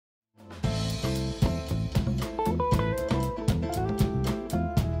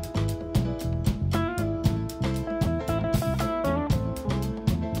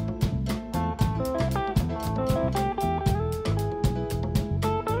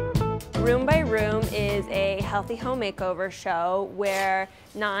Room by Room is a healthy home makeover show where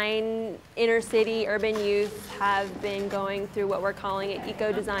 9 inner city urban youth have been going through what we're calling an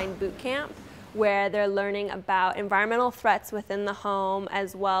eco-design boot camp, where they're learning about environmental threats within the home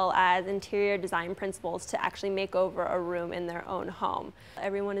as well as interior design principles to actually make over a room in their own home.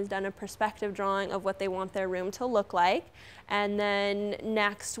 Everyone has done a perspective drawing of what they want their room to look like, and then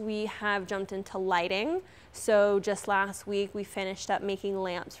next we have jumped into lighting. So just last week we finished up making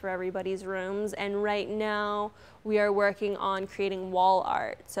lamps for everybody's rooms, and right now we are working on creating wall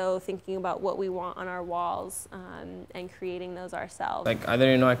art. So thinking about what we want on our walls and creating those ourselves. Like, I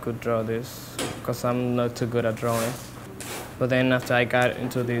didn't know I could draw this because I'm not too good at drawing. But then after I got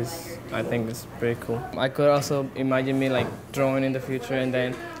into this, I think it's pretty cool. I could also imagine me like drawing in the future and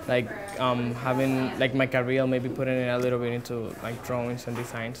then like having like my career, maybe putting it a little bit into like drawings and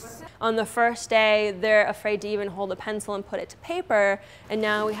designs. On the first day, they're afraid to even hold a pencil and put it to paper, and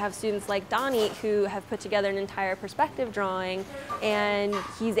now we have students like Donnie who have put together an entire perspective drawing, and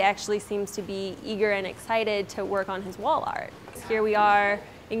he actually seems to be eager and excited to work on his wall art. Here we are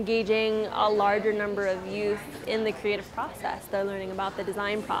engaging a larger number of youth in the creative process. They're learning about the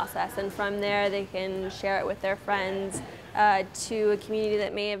design process, and from there they can share it with their friends to a community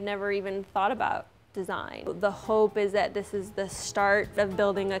that may have never even thought about design. The hope is that this is the start of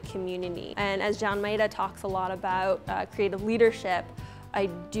building a community. And as John Maeda talks a lot about creative leadership, I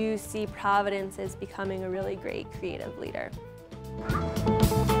do see Providence as becoming a really great creative leader.